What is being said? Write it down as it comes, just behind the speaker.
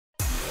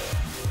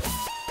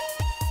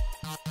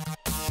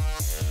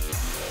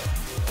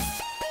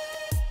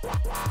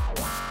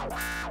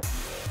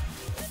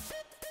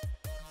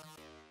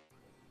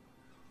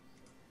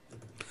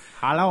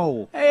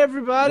Hello. Hey,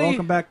 everybody.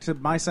 Welcome back to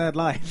My Sad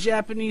Life.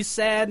 Japanese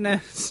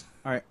sadness.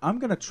 Alright, I'm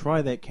going to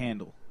try that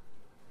candle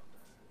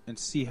and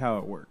see how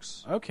it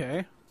works.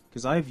 Okay.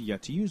 Because I've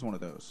yet to use one of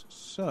those.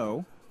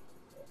 So,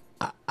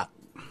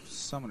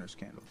 Summoner's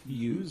Candle.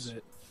 Use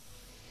it.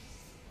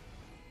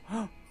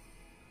 Oh,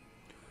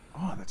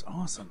 that's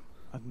awesome.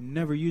 I've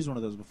never used one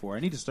of those before. I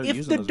need to start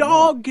using those. If the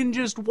dog can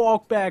just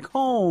walk back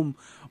home,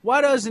 why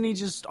doesn't he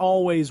just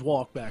always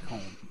walk back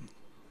home?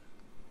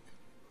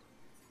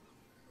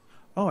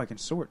 Oh, I can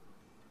sort.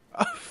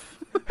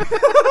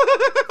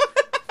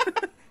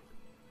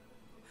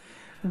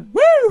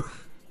 Woo!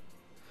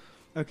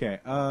 Okay,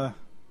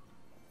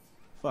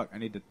 fuck, I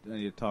need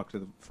to talk to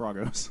the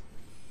Froggos.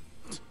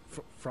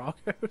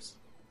 Froggos?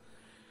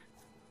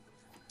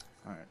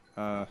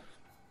 Alright,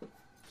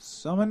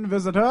 summon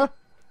visitor.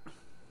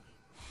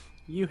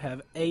 You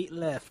have 8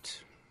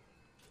 left.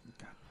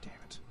 God damn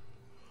it.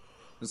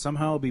 And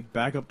somehow I'll be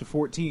back up to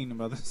 14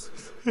 by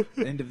the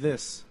end of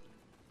this.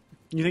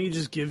 You think it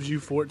just gives you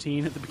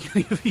 14 at the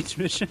beginning of each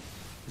mission?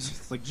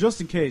 It's like,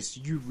 just in case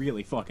you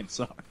really fucking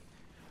suck.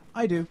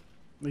 I do.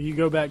 You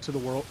go back to the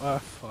world...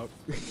 fuck.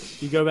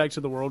 You go back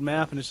to the world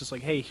map, and it's just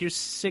like, hey, here's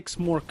 6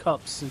 more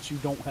cups since you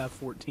don't have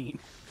 14.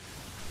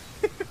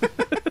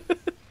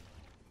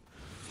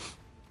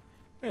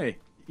 Hey,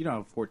 you don't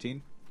have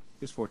 14.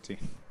 Here's 14.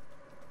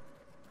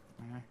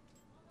 Alright.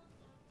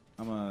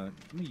 I'm gonna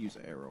use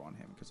an arrow on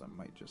him, because I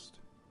might just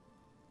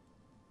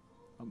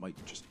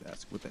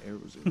ask what the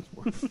arrows is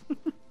worth.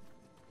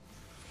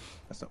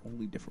 That's the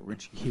only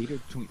differentiator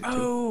between the two.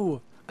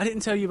 Oh! I didn't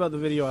tell you about the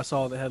video I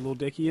saw that had Lil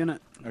Dicky in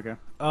it. Okay.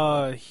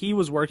 He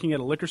was working at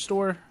a liquor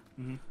store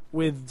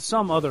with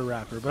some other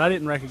rapper, but I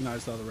didn't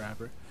recognize the other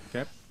rapper.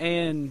 Okay.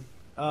 And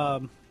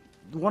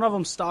one of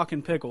them's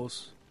stocking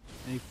pickles,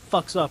 and he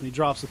fucks up and he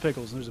drops the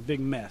pickles, and there's a big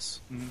mess.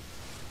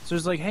 So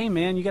it's like, hey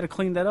man, you got to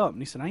clean that up.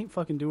 And he said, I ain't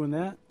fucking doing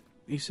that.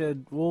 He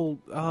said, well,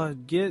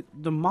 get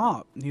the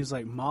mop. And he was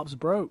like, mop's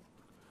broke.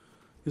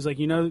 He was like,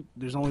 you know,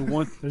 there's only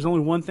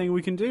one thing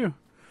we can do.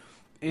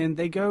 And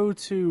they go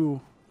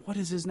to, what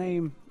is his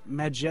name?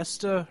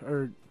 Magesta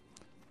or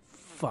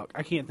fuck,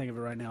 I can't think of it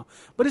right now.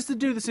 But it's the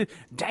dude that said,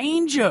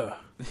 danger!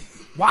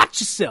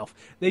 Watch yourself!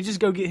 They just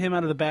go get him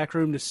out of the back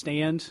room to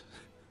stand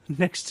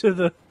next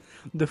to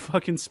the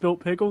fucking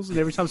spilt pickles, and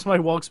every time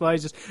somebody walks by,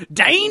 he's just,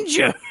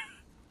 danger!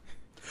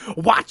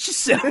 Watch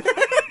yourself!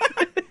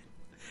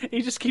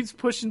 He just keeps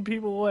pushing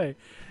people away.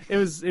 It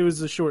was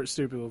a short,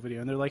 stupid little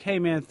video, and they're like, hey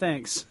man,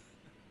 thanks.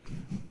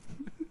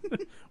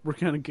 We're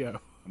gonna go.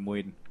 I'm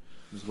waiting.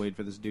 I'm just waiting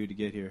for this dude to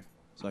get here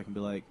so I can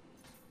be like,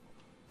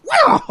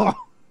 wow!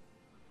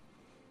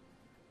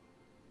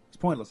 It's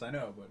pointless, I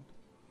know, but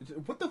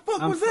what the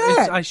fuck was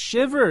that? I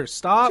shiver.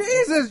 Stop.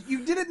 Jesus,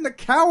 you did it in a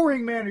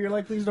cowering manner. You're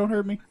like, please don't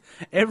hurt me.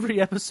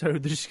 Every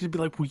episode, they're just gonna be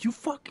like, will you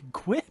fucking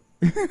quit?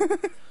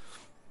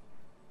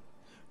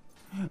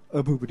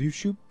 A boobadoo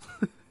shoop.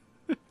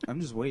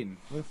 I'm just waiting.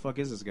 Where the fuck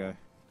is this guy?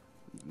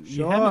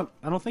 You haven't,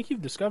 I don't think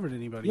you've discovered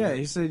anybody Yeah, yet.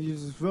 he said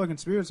he's a fucking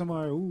spirit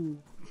somewhere. Ooh.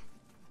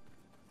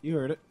 You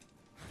heard it.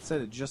 Said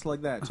it just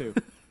like that, too.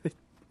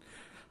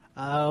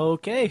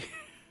 Okay.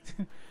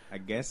 I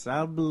guess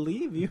I'll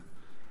believe you.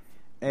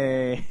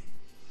 I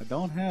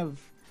don't have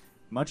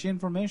much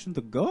information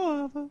to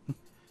go over.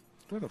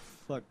 Where the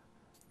fuck?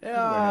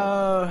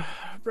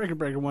 Breaker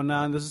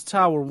 19, this is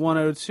Tower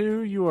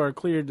 102. You are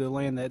cleared to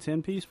land that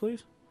 10-piece,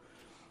 please.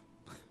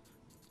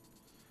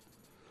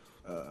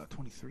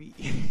 23.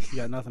 You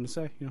got nothing to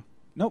say? You know?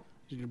 Nope.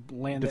 You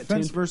land Defense that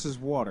 10 versus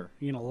water.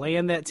 You gonna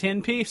land that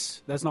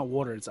 10-piece? That's not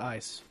water, it's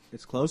ice.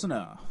 It's close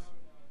enough.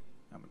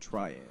 I'm gonna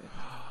try it.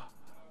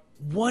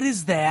 What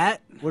is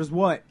that? What is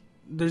what?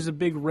 There's a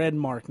big red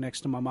mark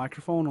next to my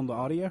microphone on the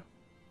audio.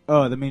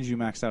 Oh, that means you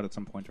maxed out at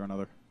some point or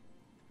another.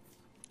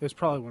 It was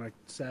probably when I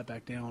sat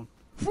back down.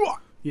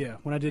 Yeah,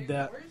 when I did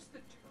that. Where's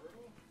the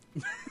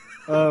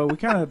turtle? We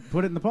kind of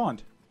put it in the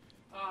pond.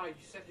 Ah, you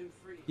set him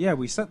free. Yeah,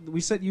 we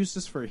set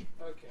Eustace free.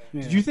 Okay.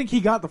 Yeah. Did you think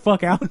he got the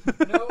fuck out?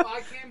 No,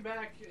 I came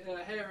back.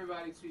 Hey,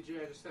 everybody, it's me, Jay.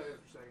 I just stepped in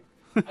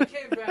for a second. I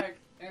came back,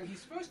 and he's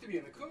supposed to be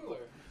in the cooler.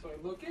 So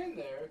I look in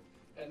there,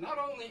 and not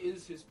only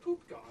is his poop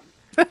gone,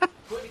 but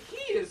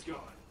he is gone.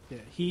 Yeah,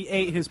 he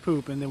ate his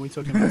poop, and then we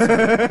took him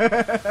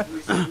outside. We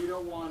said we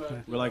don't want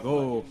to. We're like,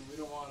 oh. We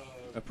don't want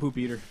to. A poop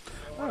eater.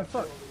 Oh,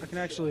 fuck. I can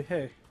actually,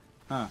 hey.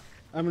 Huh.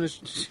 I'm gonna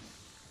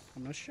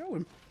show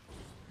him.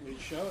 We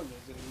show him.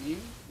 Is it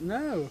immune?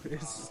 No,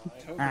 it's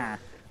I hope Ah.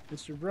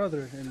 it's your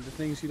brother and the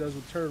things he does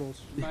with turtles.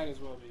 it might as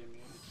well be immune.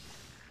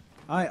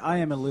 I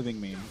am a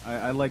living meme.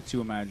 I like to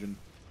imagine.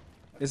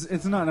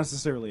 It's not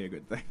necessarily a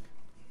good thing.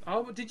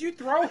 Oh, but did you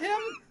throw him?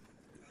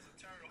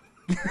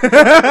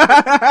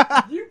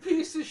 You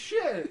piece of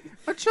shit!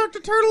 I chucked a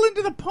turtle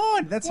into the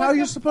pond. That's What how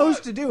you're the supposed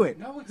fuck? to do it.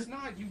 No, it's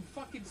not. You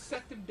fucking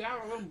set them down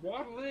and let them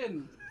waddle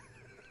in.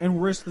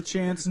 And risk the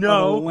chance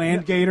No. of a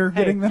land gator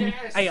hitting them.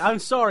 Yes. Hey, I'm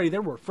sorry,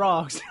 there were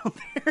frogs down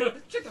there.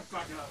 Shut the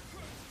fuck up.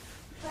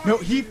 No,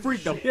 he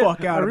freaked the Yeah,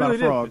 fuck out I about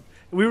really a frog.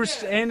 We were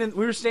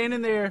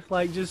standing there,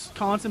 like, just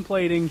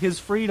contemplating his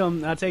freedom.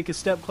 And I take a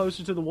step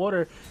closer to the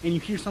water, and you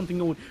hear something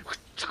going,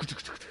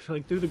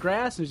 like, through the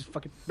grass, and it's just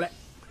fucking black.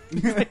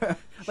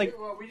 Like,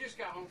 well, we just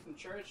got home from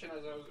church, and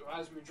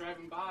as we were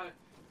driving by,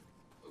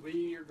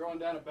 we are going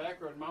down a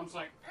back road. Mom's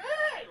like,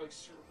 "Ah!" Like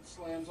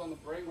slams on the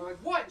brake. We're like,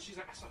 "What?" And she's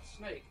like, "I saw a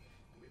snake."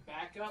 And we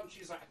back up, and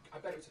she's like, "I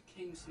bet it was a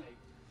king snake."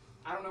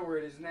 I don't know where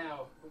it is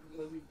now.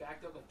 But we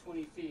backed up like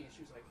 20 feet, and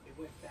she was like, "It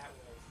went that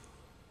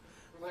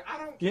way." We're like, "I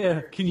don't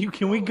care." Yeah,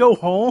 can we go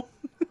home?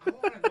 I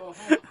want to go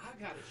home.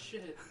 I got a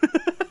shit.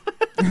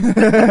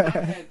 I've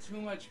had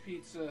too much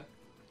pizza.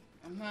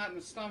 I'm not in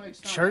the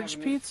stomach. Church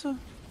pizza?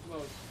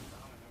 Close.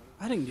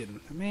 I didn't get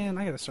it. Man,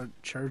 I gotta start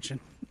churching.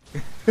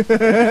 It's too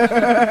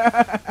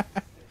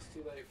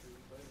late for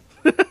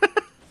you,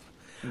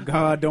 buddy.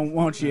 God don't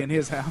want you in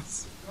his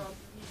house. Well,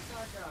 it's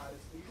not God,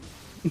 it's you.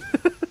 If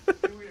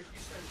you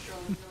start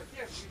showing them, you're like,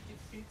 yeah, we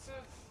get pizza.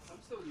 I'm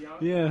still young.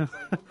 Yeah. It's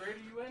like, what grade are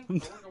you in? I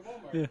work at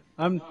Walmart.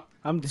 Yeah, No.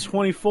 I'm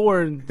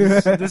 24, and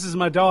this is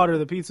my daughter.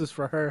 The pizza's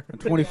for her. I'm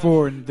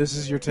 24, and this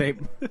is your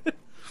tape.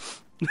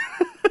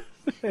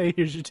 Hey,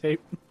 here's your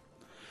tape.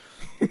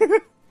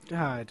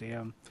 God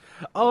damn.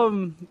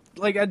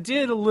 Like I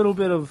did a little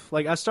bit of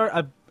like I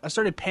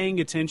started paying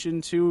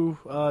attention to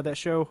that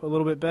show a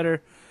little bit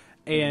better,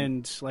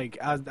 and like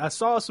I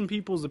saw some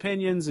people's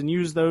opinions and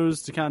used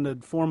those to kind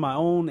of form my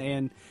own,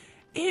 and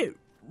it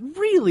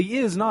really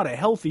is not a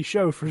healthy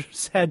show for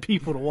sad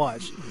people to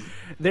watch.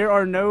 There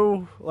are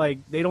no like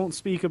they don't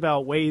speak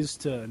about ways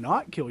to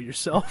not kill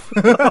yourself.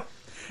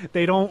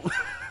 They don't.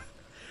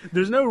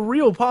 There's no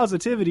real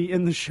positivity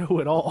in the show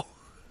at all.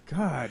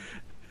 God.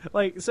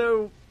 Like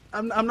so.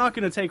 I'm not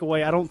going to take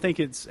away. I don't think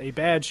it's a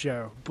bad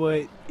show,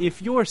 but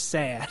if you're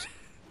sad,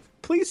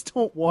 please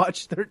don't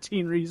watch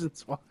 13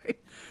 Reasons Why,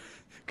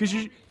 because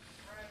you're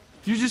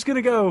just going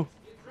to go.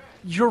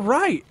 You're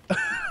right.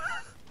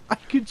 I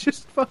could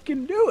just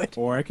fucking do it.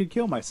 Or I could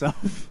kill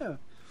myself. Yeah.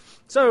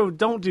 So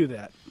don't do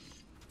that.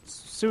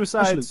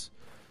 Suicide's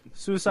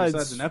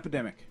an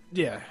epidemic.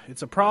 Yeah,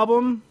 it's a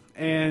problem,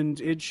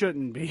 and it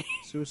shouldn't be.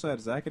 Suicide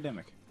is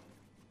academic.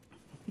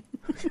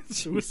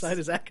 Suicide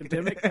is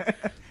academic.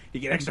 You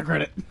get extra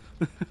credit.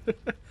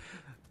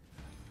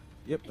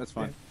 Yep, that's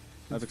fine.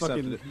 I've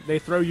accepted it. They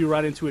throw you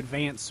right into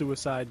advanced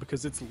suicide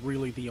because it's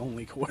really the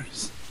only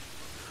course.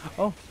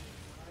 Oh.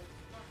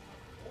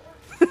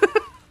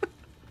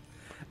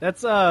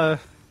 That's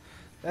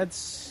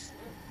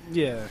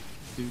yeah.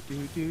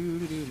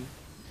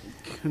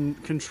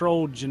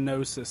 Controlled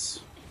genosis.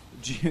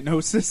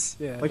 Geonosis?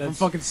 Yeah, like from that's-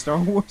 fucking Star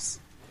Wars?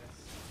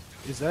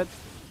 Is that?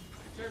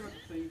 Favorite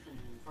thing from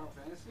Final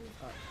Fantasy?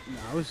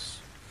 No,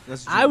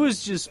 That's I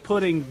was just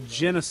putting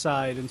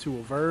genocide into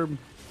a verb,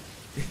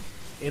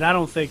 and I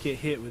don't think it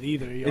hit with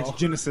either of y'all. It's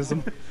genocism.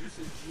 You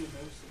said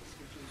Geonosis,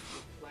 which is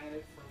the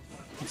planet from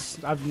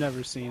fucking I've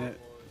never seen it.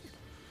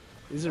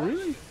 Is it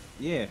really?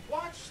 Yeah.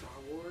 Watch Star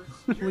Wars.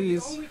 You're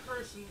Please. the only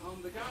person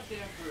on the goddamn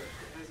earth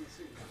that hasn't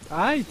seen it.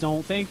 I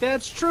don't think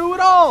that's true at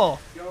all.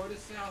 Go to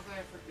South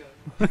Africa.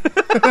 Go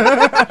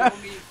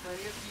meet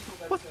plenty of people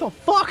that What tell the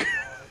you fuck? about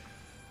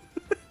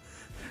it.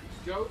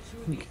 Go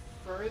to the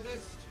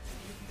furthest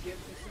you can get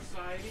to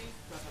society.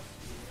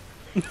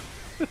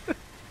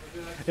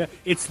 Yeah,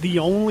 it's the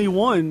only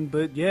one,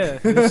 but yeah.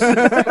 It's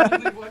the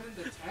only one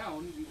in the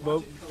town. We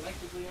watch it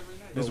collectively every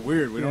night. It's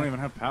weird. We don't Yeah. even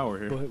have power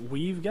here. But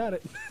we've got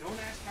it. Don't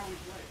ask how we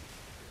play.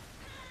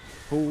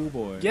 Oh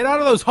boy. Get out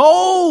of those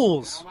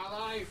holes! All my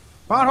life.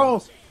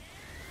 Potholes!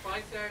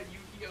 Fight that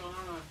Yuki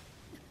Onna.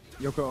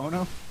 Yoko Ono? No,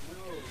 that's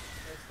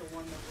the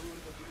one that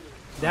ruined the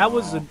video. That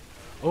was a.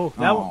 Oh,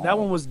 Aw. that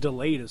one was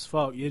delayed as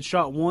fuck. You had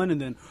shot one and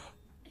then.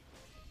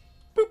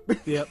 Boop.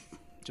 Yep.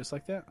 Just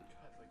like that. God,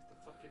 like the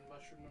fucking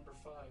mushroom number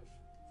 5.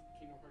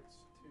 Kingdom Hearts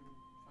 2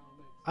 Final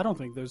Mix. I don't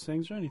think those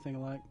things are anything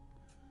alike.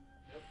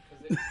 Yep,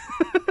 because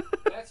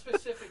that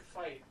specific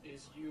fight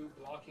is you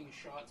blocking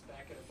shots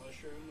back at a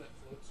mushroom that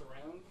floats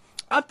around.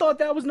 I thought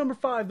that was number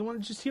 5, the one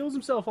that just heals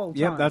himself all the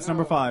time. Yep, that's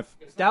number 5.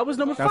 It's That was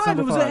number 5. That's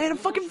number It was five. it had a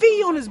fucking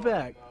V on his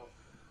back.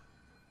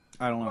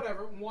 I don't know.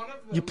 Whatever, one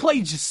of them. You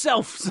played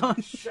yourself,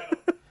 son. Shut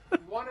up.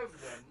 One of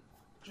them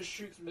just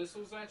shoots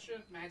missiles at you,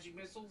 magic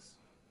missiles,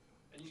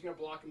 and you're gonna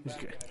block him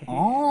back at him.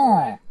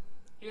 Oh.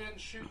 He doesn't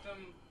shoot them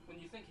when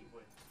you think he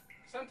would.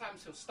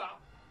 Sometimes he'll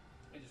stop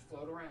and just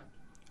float around.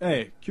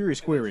 Hey, curious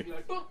And then query. be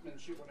like, boom, and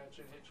shoot one at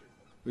you and hit you.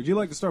 Would you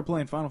like to start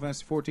playing Final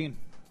Fantasy 14?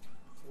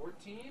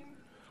 14?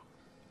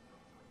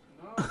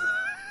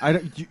 No.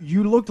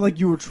 You looked like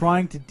you were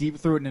trying to deep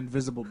throat an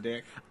invisible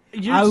dick.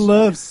 You're I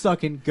love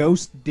sucking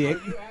ghost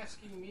dick. Are you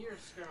asking me or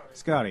Scotty?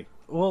 Scotty.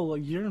 Well,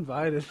 you're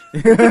invited.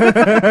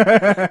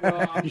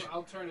 Well,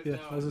 I'll turn it Yeah,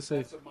 down. I was gonna say.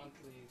 That's a monthly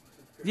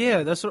subscription.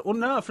 Yeah, that's what. Well,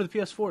 no, for the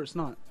PS4, it's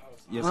not. Oh,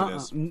 it's Yes, not. it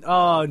is.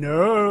 Oh,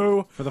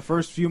 no. For the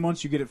first few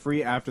months, you get it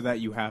free. After that,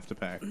 you have to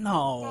pay.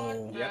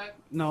 No. Fuck that.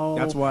 No.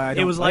 That's why I It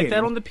don't was play like it that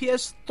anymore. on the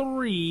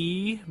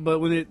PS3, but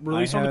when it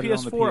released on the I had it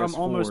PS4, I'm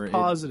almost It-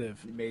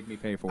 positive. It made me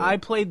pay for it. I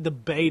played the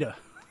beta.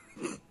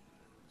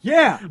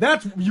 Yeah,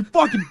 that's you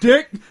fucking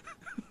dick.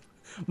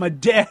 My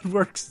dad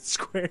works at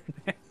Square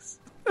Enix.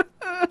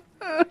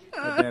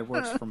 My dad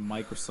works for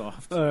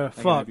Microsoft. I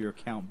can fuck. have your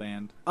account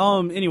banned.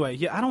 Anyway,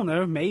 yeah, I don't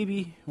know.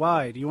 Maybe.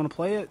 Why? Do you want to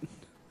play it?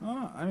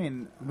 I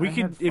mean, We I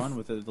could had fun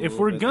with it. if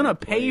we're gonna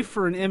pay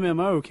for an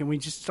MMO, can we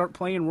just start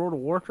playing World of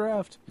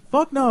Warcraft?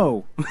 Fuck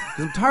no! 'Cause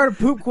I'm tired of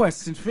poop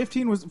quests. And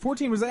 14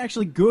 was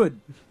actually good.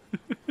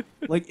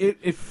 Like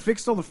it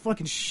fixed all the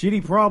fucking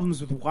shitty problems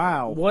with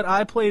WoW. What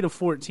I played of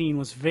 14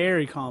 was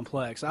very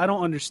complex. I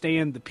don't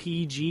understand the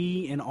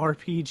PG and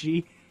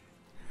RPG.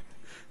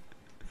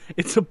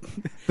 It's a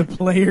The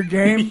player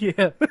game,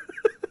 yeah.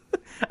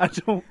 I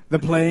don't. the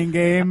playing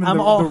game, I'm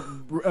the, all-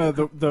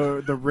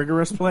 the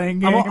rigorous playing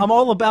game. I'm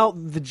all about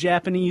the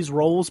Japanese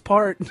roles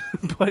part,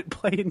 but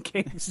playing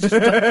games just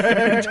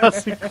it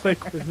doesn't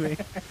click with me.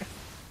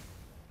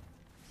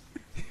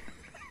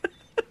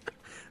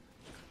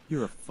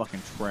 You're a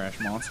fucking trash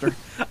monster.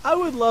 I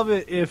would love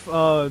it if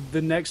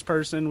the next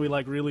person we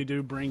like really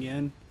do bring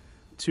in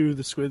to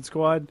the Squid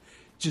Squad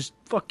just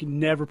fucking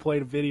never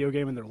played a video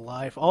game in their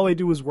life. All they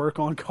do is work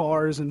on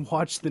cars and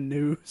watch the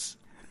news.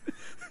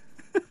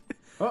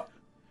 Oh,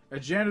 a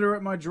janitor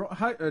at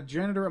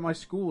my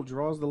school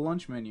draws the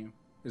lunch menu.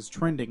 Is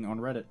trending on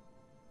Reddit.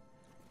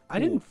 I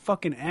didn't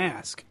fucking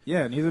ask.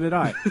 Yeah, neither did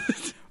I.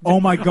 Oh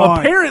my god!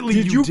 Apparently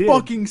did you you did.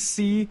 fucking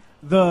see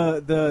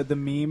the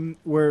meme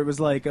where it was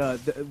like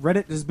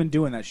Reddit has been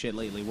doing that shit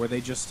lately, where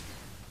they just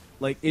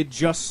like it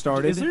just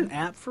started. Is there an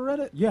app for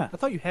Reddit? Yeah. I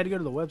thought you had to go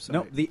to the website.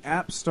 No, the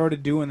app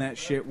started doing that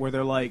shit where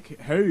they're like,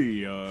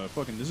 "Hey,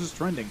 fucking, this is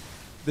trending."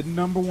 The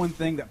number one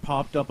thing that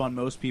popped up on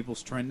most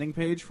people's trending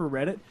page for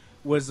Reddit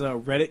was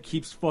Reddit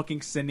keeps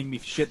fucking sending me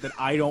shit that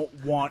I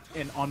don't want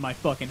on my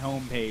fucking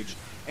homepage,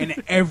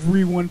 and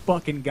everyone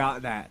fucking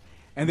got that,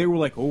 and they were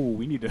like, "Oh,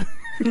 we need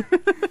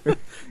to,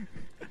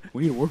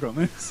 we need to work on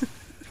this."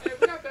 Hey,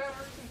 we got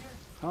batteries in here.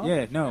 Huh?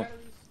 Yeah, no, Batteries?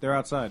 they're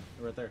outside,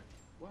 right there,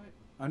 What?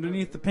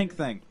 underneath the pink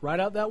thing, Right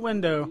out that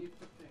window.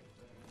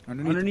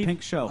 underneath the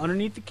pink shelf.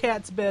 Underneath the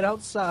cat's bed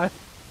outside.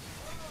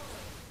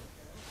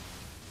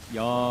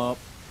 Yup,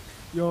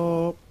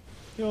 yup,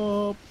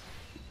 yup.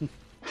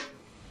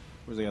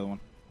 Where's the other one?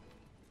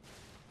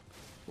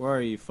 Where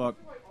are you, fuck?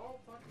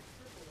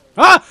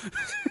 Ah!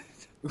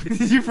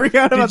 Did you freak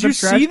out about Did you the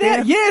trash see that?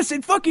 can? Yes,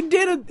 it fucking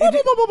did it.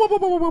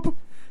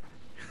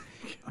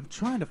 I'm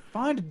trying to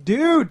find a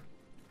dude.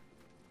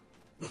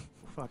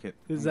 Fuck it.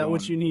 Is I'm that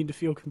what going. you need to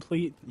feel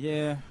complete?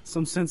 Yeah.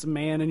 Some sense of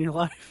man in your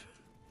life?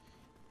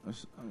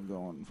 I'm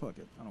going. Fuck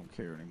it. I don't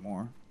care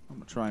anymore. I'm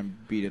gonna try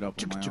and beat it up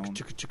on my own.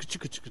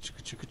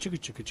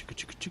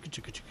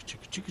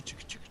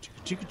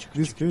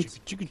 These kids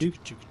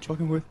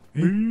fucking with.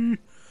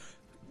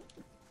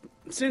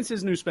 Since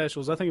his new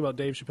specials, I think about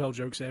Dave Chappelle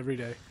jokes every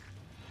day.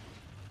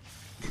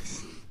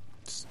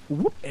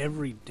 Whoop.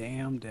 Every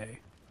damn day.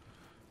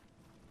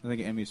 I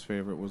think Emmy's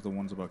favorite was the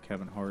ones about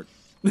Kevin Hart.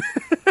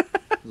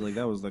 Like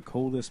that was the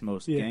coldest,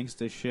 most Yeah.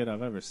 gangsta shit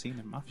I've ever seen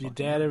in my If your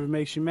fucking dad life. ever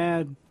makes you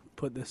mad,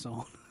 put this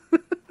on.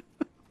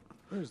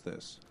 Where's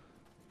this?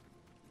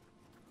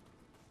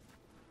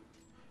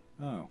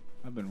 Oh,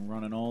 I've been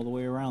running all the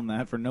way around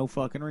that for no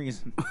fucking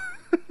reason.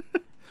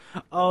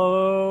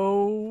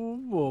 Oh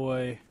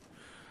boy.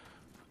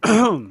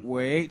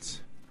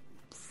 Wait.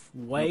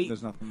 Nope, Wait.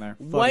 there's nothing there.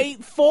 Fuck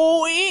Wait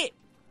for it.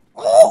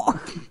 Oh!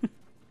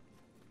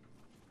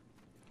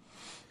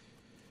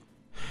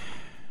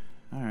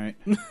 All right.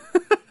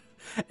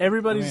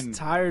 Everybody's I mean-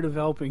 tired of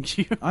helping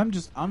you. I'm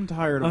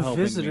tired of A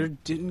helping visitor me.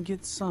 didn't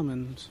get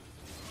summoned.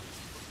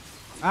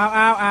 Ow,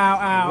 ow, ow,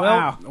 ow, Well,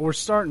 ow. we're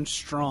starting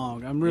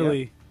strong. I'm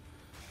really.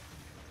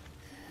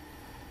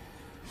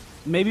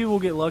 Maybe we'll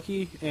get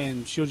lucky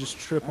and she'll just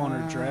trip on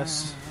her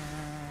dress.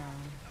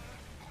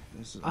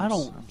 I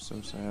don't- I'm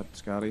so sad,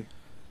 Scotty.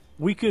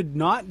 We could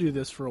not do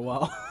this for a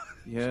while.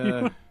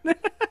 Yeah.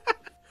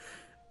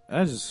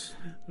 I just,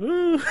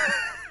 man.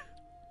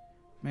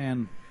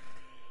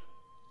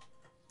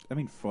 I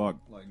mean, fuck.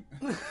 Like,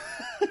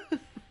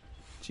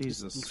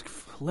 Jesus.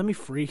 Let me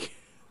freak.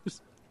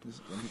 Just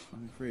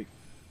let me freak.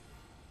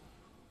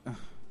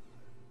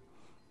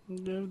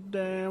 Go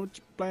down with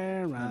your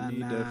plan I right need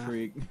now. to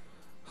freak.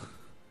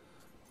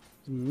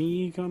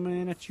 Me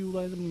coming at you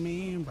like a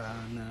man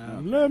right now.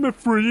 Let me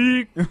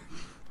freak.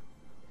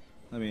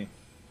 Let me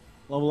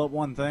level up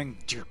one thing.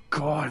 Dear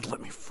God,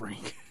 let me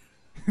freak.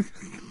 Just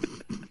a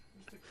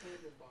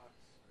candle box.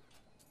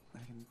 I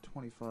can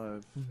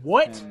 25.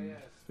 What? 10, Yes.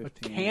 A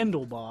 15,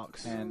 candle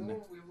box. And We have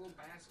a little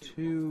basket.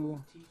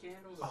 2, Tea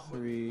candles.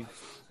 3,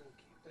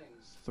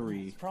 Things.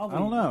 3. probably- I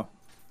don't know.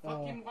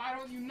 Fucking, why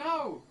don't you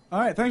know? All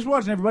right, thanks for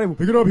watching, everybody. We'll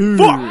pick it up here.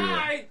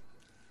 Why?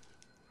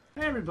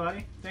 Hey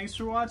everybody, thanks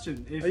for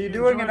watching. If Are you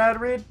doing an ad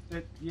read?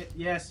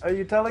 Yes. Are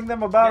you telling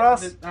them about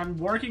us? I'm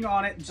working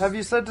on it. Have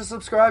you said to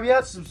subscribe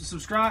yet?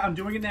 Subscribe. I'm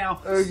doing it now.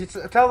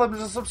 Tell them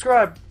to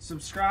subscribe.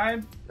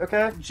 Subscribe.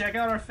 Okay, Check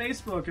out our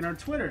Facebook and our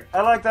Twitter.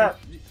 I like that.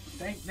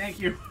 Thank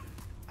you.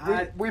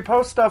 We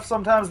post stuff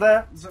sometimes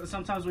there.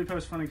 Sometimes we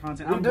post funny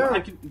content. We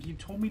do. You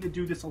told me to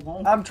do this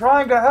alone. I'm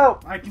trying to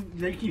help.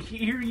 They can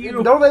hear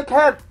you. No, they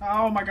can't.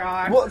 Oh my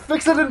God. Well,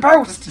 fix it in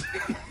post.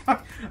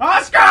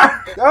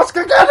 Oscar!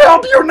 Oscar can't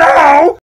help you now.